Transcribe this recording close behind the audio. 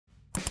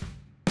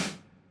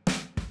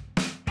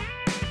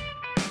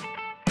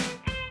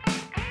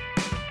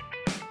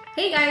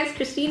Hey guys,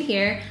 Christine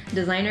here,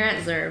 designer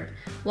at Zurb.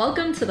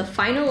 Welcome to the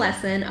final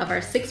lesson of our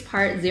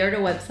 6-part Zero to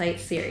Website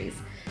series.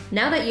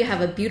 Now that you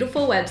have a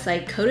beautiful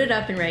website coded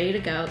up and ready to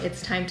go,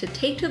 it's time to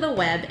take to the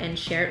web and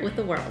share it with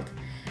the world.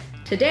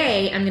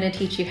 Today, I'm going to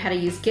teach you how to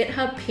use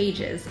GitHub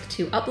Pages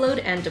to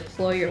upload and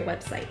deploy your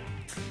website.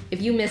 If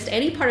you missed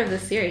any part of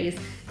this series,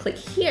 click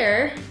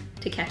here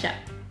to catch up.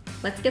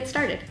 Let's get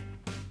started.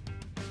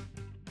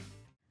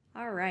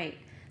 All right,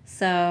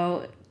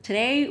 so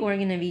today we're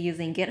going to be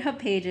using GitHub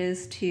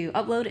Pages to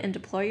upload and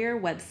deploy your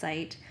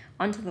website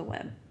onto the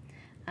web.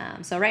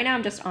 So right now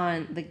I'm just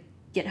on the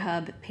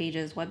GitHub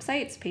Pages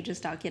website. It's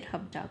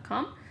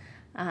pages.github.com.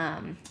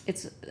 The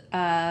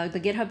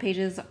GitHub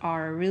Pages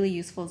are a really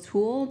useful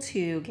tool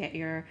to get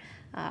your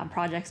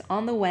projects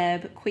on the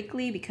web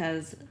quickly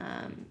because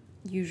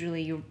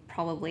usually you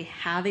probably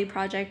have a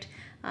project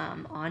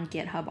on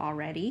GitHub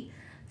already.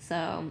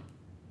 So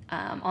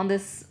on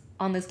this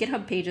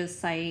GitHub Pages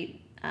site,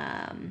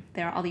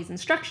 there are all these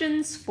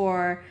instructions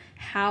for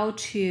how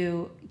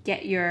to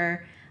get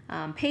your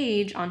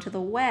page onto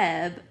the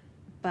web,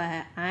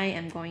 but I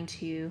am going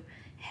to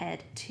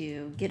head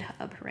to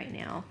GitHub right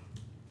now.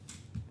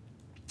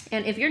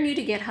 And if you're new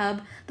to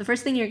GitHub, the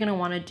first thing you're going to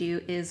want to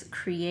do is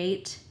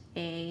create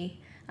an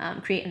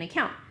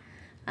account.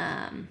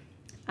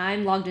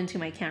 I'm logged into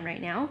my account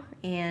right now,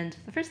 and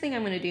the first thing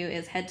I'm going to do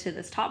is head to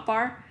this top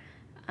bar.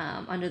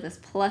 Under this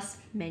plus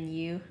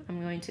menu,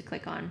 I'm going to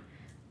click on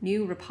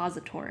New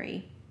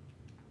Repository.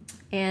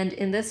 And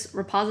in this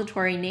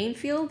repository name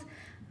field,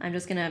 I'm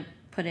just going to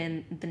put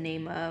in the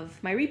name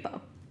of my repo.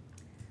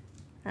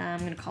 I'm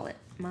going to call it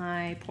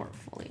my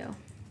portfolio.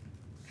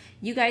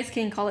 You guys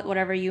can call it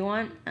whatever you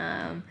want,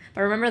 but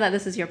remember that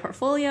this is your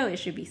portfolio. It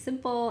should be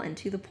simple and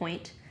to the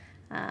point.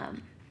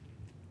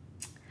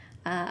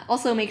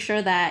 Also make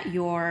sure that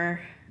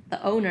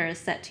the owner is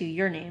set to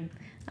your name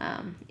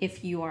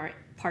if you are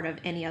part of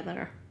any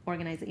other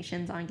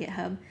organizations on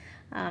GitHub.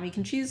 You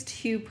can choose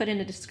to put in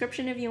a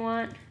description if you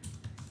want.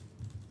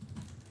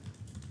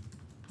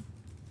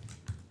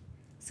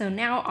 So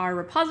now our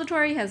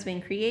repository has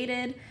been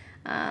created.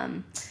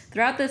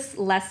 Throughout this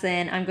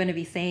lesson, I'm going to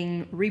be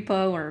saying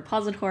repo or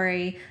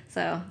repository,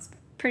 so it's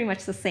pretty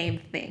much the same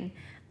thing.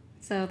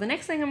 So the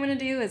next thing I'm going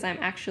to do is I'm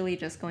actually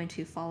just going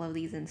to follow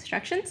these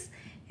instructions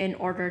in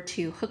order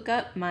to hook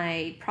up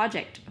my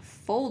project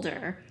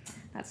folder.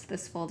 That's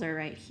this folder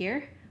right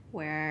here,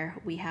 where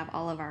we have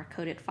all of our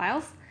coded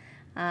files,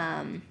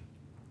 and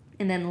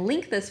then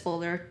link this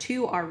folder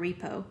to our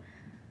repo.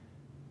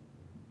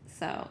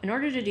 So in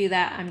order to do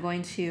that, I'm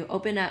going to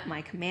open up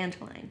my command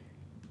line.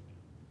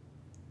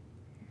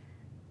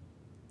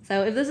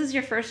 So if this is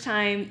your first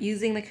time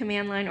using the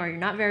command line or you're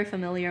not very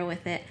familiar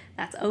with it,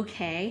 that's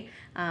okay.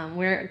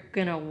 We're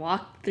gonna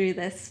walk through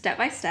this step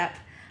by step.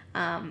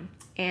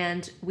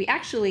 And we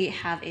actually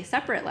have a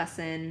separate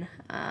lesson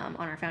on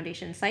our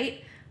foundation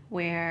site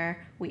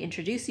where we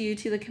introduce you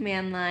to the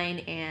command line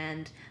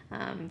and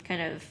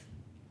kind of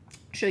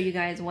show you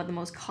guys what the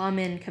most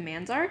common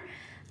commands are.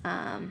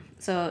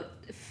 So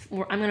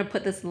I'm going to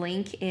put this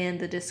link in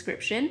the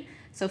description,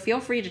 so feel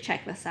free to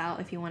check this out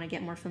if you want to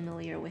get more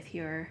familiar with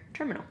your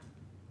terminal.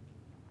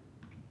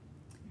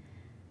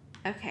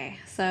 Okay,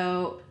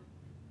 so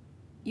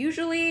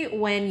usually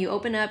when you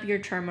open up your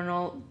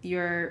terminal,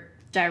 your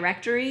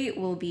directory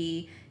will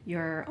be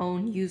your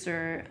own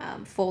user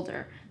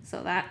folder.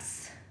 So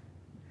that's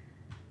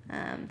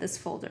this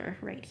folder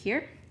right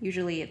here.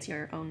 Usually it's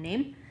your own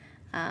name,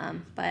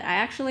 but I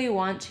actually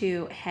want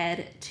to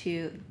head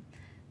to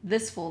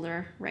this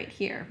folder right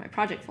here, my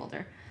project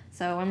folder.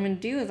 So what I'm going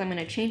to do is I'm going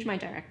to change my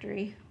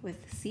directory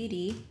with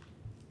cd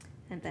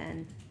and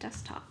then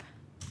desktop.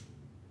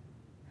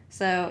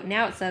 So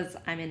now it says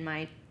I'm in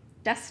my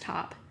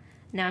desktop.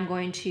 Now I'm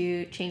going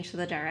to change to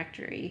the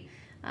directory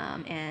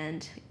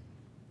and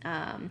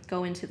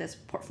go into this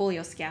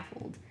portfolio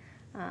scaffold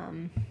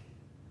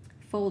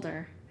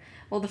folder.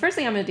 Well, the first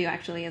thing I'm going to do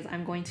actually is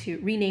I'm going to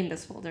rename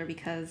this folder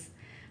because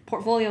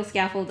portfolio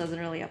scaffold doesn't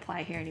really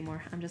apply here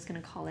anymore. I'm just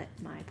going to call it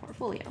my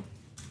portfolio.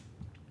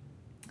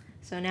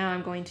 So now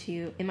I'm going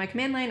to, in my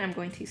command line, I'm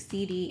going to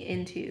cd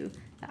into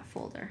that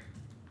folder.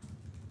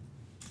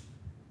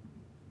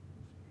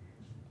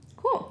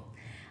 Cool.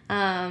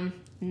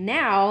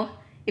 Now,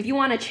 if you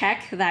want to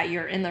check that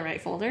you're in the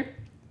right folder,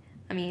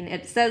 I mean,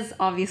 it says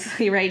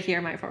obviously right here,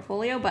 my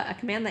portfolio, but a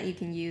command that you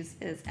can use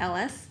is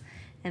ls.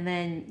 And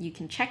then you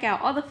can check out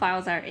all the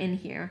files that are in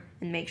here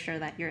and make sure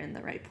that you're in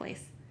the right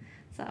place.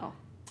 So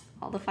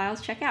all the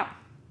files check out.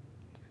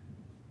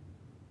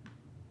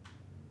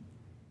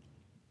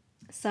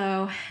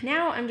 So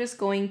now I'm just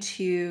going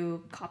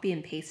to copy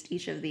and paste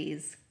each of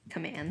these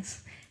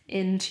commands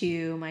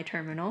into my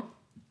terminal.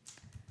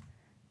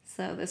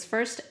 So this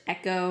first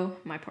echo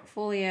my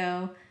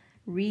portfolio,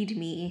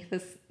 readme,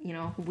 this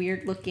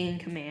weird looking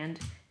command,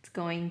 it's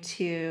going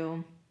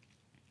to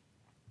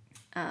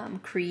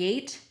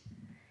create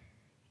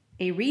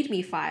a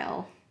README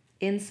file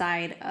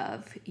inside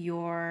of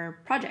your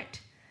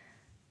project.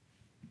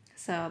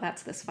 So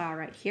that's this file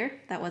right here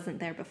that wasn't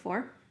there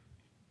before.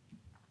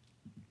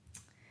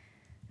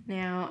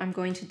 Now I'm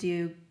going to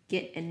do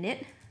git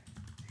init,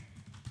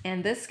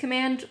 and this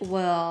command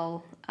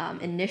will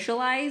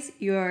initialize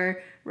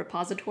your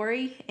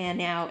repository, and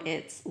now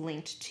it's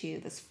linked to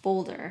this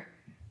folder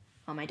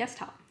on my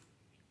desktop.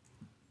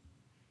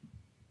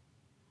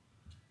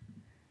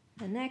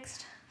 And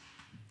next,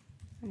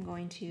 I'm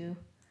going to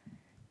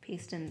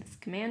paste in this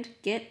command,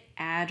 git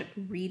add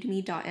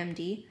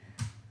readme.md.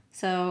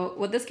 So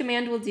what this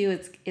command will do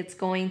is it's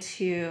going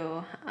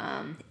to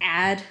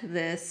add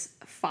this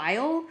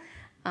file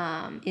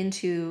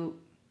into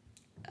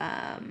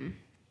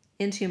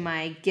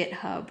my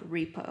GitHub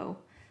repo.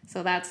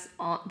 So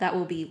that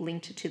will be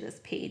linked to this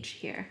page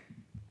here.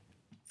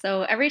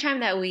 So every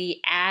time that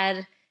we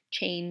add,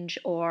 change,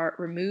 or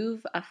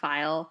remove a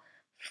file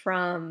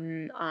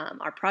from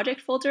our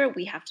project folder,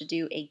 we have to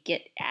do a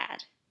git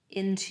add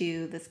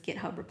into this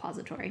GitHub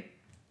repository.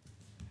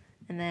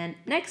 And then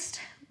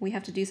next, we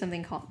have to do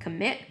something called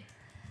commit.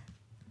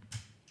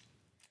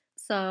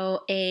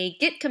 So a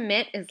git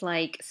commit is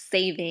like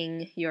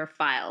saving your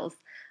files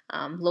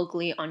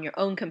locally on your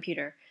own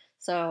computer.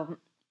 So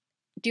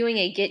doing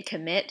a git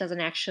commit doesn't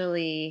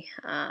actually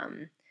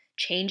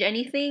change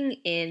anything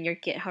in your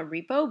GitHub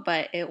repo,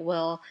 but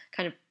it'll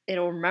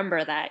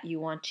remember that you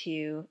want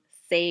to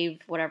save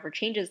whatever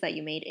changes that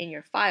you made in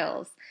your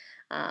files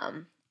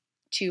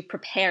to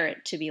prepare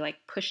it to be like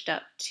pushed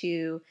up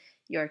to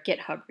your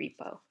GitHub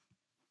repo.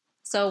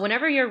 So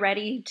whenever you're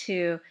ready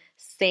to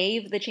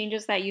save the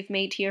changes that you've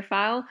made to your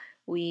file,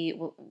 we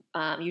will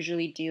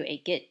usually do a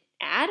git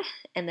add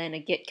and then a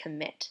git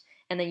commit.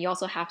 And then you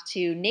also have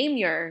to name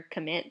your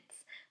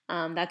commits.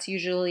 That's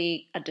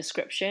usually a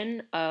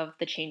description of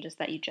the changes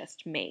that you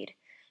just made.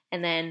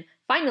 And then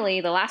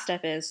finally, the last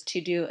step is to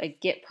do a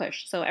git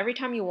push. So every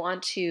time you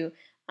want to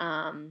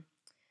update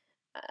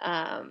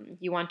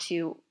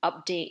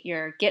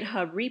your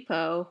GitHub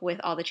repo with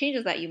all the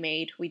changes that you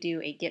made, we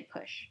do a git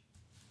push.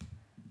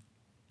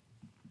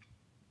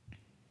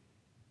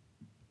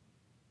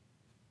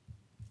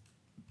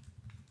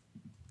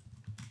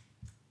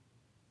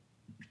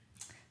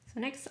 So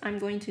next I'm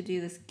going to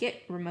do this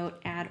git remote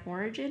add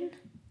origin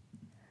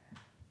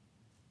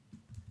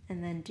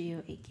and then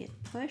do a git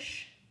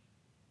push.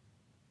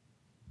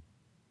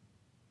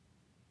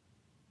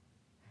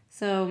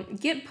 So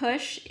git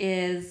push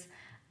is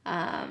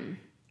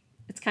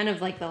it's kind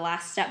of like the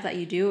last step that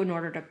you do in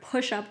order to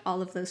push up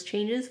all of those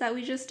changes that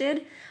we just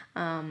did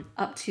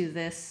up to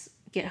this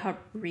GitHub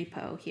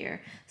repo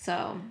here.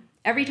 So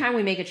every time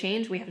we make a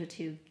change, we have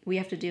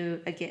to do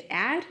a git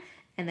add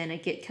and then a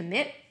git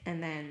commit,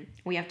 and then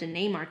we have to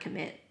name our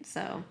commit.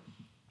 So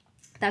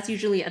that's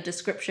usually a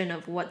description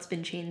of what's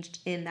been changed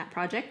in that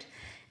project.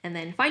 And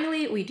then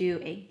finally, we do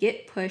a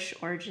git push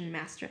origin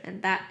master,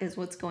 and that is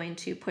what's going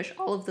to push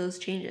all of those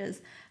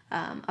changes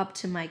up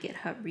to my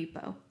GitHub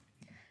repo.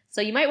 So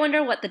you might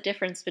wonder what the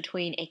difference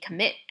between a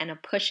commit and a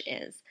push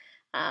is.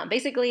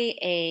 Basically,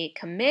 a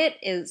commit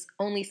is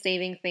only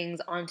saving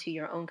things onto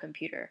your own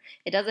computer.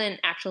 It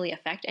doesn't actually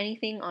affect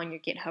anything on your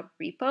GitHub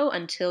repo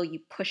until you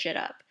push it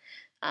up.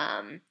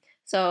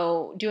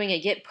 So doing a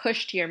git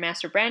push to your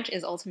master branch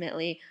is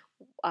ultimately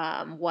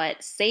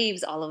what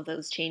saves all of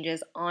those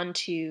changes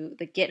onto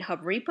the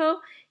GitHub repo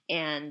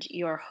and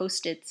your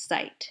hosted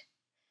site.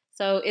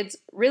 So it's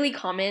really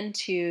common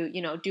to,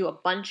 do a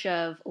bunch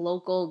of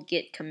local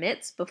git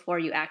commits before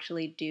you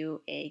actually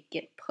do a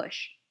git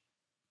push.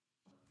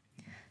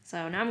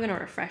 So now I'm going to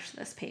refresh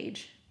this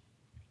page.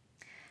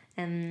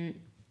 And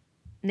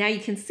now you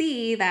can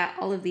see that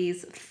all of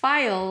these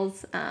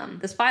files,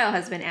 this file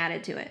has been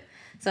added to it.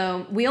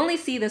 So we only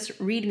see this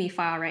README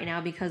file right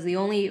now because the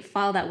only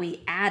file that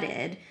we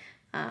added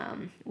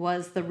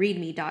was the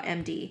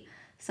readme.md.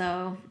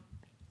 So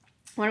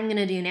what I'm going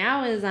to do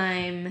now is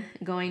in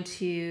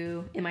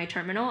my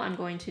terminal, I'm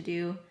going to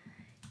do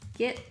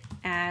git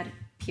add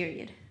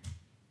period.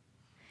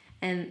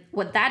 And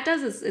what that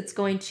does is it's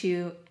going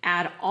to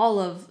add all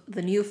of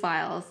the new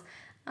files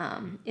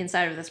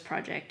inside of this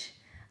project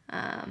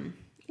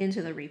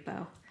into the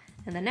repo.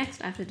 And then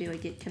next I have to do a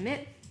git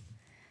commit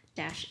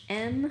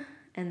 -m,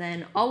 and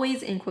then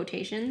always in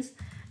quotations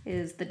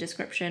is the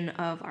description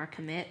of our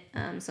commit.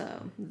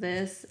 So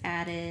this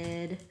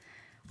added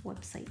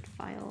website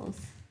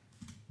files.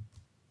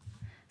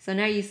 So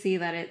now you see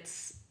that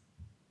it's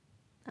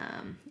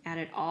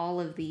added all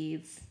of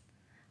these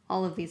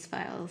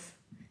files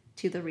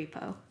to the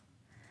repo.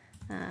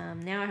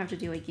 Now I have to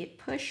do a git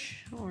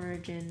push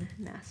origin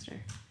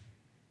master.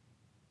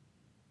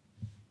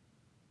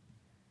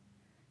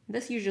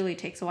 This usually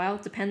takes a while.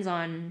 It depends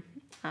on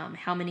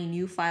how many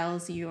new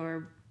files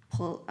you're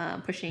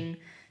pushing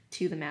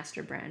to the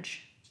master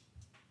branch.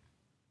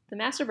 The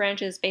master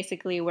branch is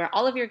basically where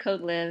all of your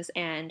code lives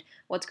and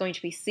what's going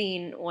to be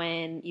seen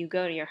when you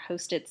go to your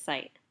hosted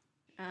site.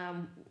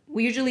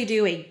 We usually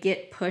do a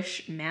git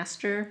push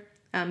master,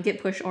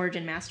 git push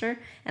origin master,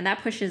 and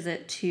that pushes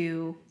it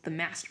to the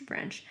master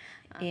branch.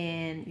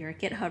 In your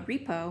GitHub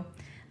repo,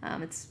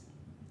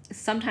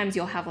 sometimes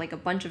you'll have like a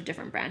bunch of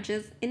different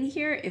branches in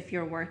here if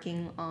you're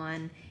working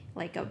on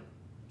like a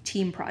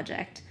team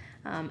project.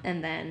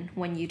 And then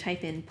when you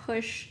type in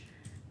push,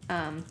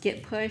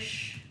 Git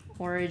Push,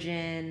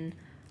 origin,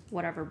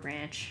 whatever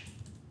branch,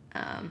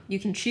 you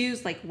can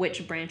choose like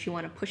which branch you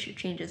want to push your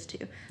changes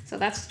to. So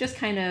that's just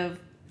kind of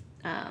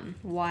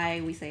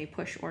why we say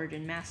push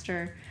origin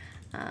master,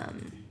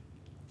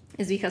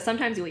 is because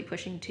sometimes you'll be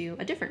pushing to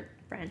a different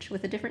branch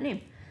with a different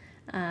name.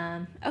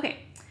 Okay,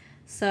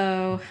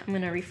 so I'm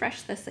gonna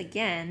refresh this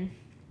again,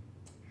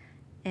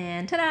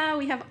 and ta-da,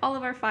 we have all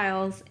of our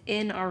files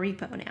in our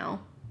repo now.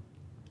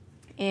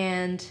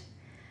 And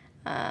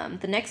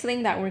the next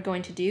thing that we're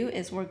going to do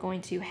is we're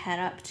going to head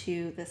up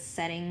to the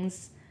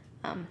settings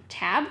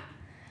tab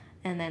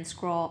and then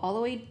scroll all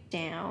the way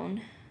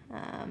down,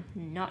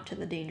 not to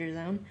the danger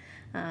zone,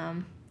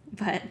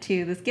 but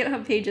to this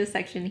GitHub Pages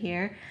section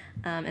here,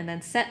 and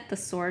then set the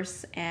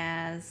source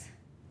as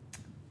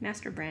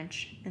master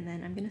branch, and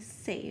then I'm gonna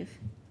save.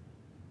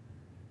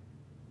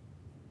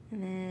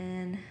 And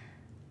then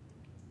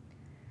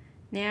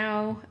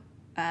now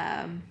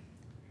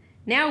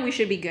we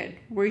should be good.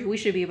 We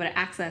should be able to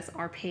access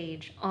our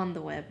page on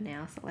the web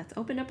now. So let's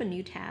open up a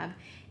new tab.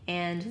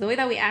 And the way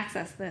that we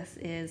access this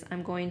is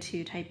I'm going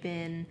to type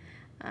in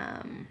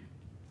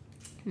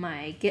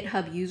my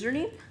GitHub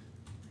username,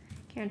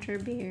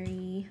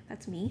 Canterbury,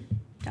 that's me,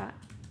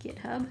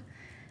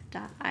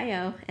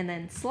 .github.io, and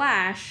then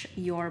slash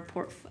your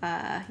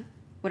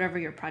whatever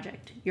your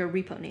project, your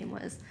repo name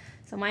was.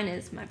 So mine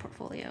is my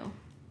portfolio.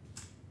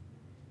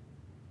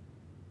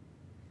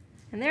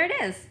 And there it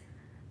is.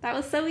 That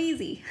was so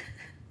easy.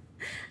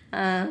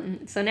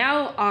 So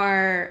now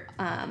our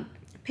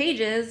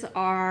pages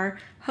are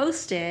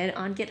hosted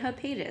on GitHub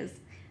Pages.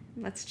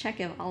 Let's check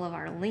if all of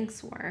our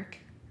links work.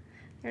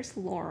 There's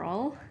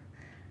Laurel.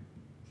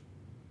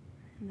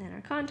 And then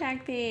our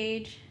contact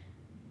page,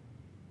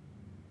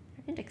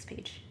 our index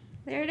page.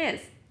 There it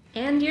is.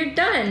 And you're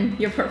done.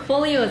 Your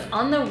portfolio is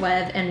on the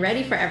web and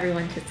ready for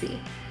everyone to see.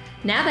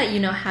 Now that you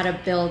know how to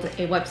build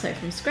a website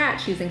from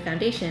scratch using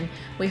Foundation,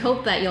 we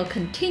hope that you'll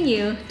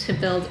continue to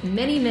build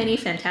many, many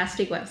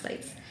fantastic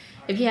websites.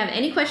 If you have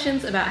any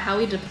questions about how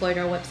we deployed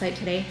our website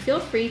today, feel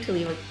free to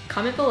leave a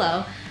comment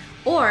below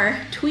or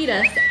tweet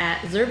us at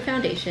Zurb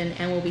Foundation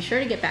and we'll be sure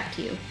to get back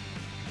to you.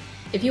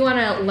 If you want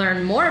to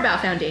learn more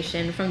about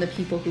Foundation from the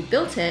people who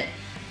built it,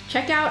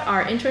 check out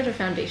our Intro to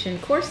Foundation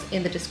course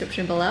in the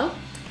description below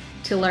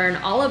to learn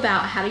all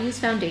about how to use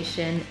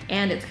Foundation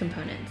and its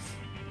components.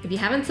 If you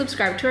haven't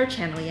subscribed to our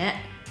channel yet,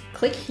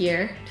 click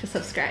here to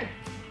subscribe.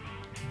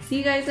 See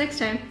you guys next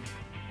time.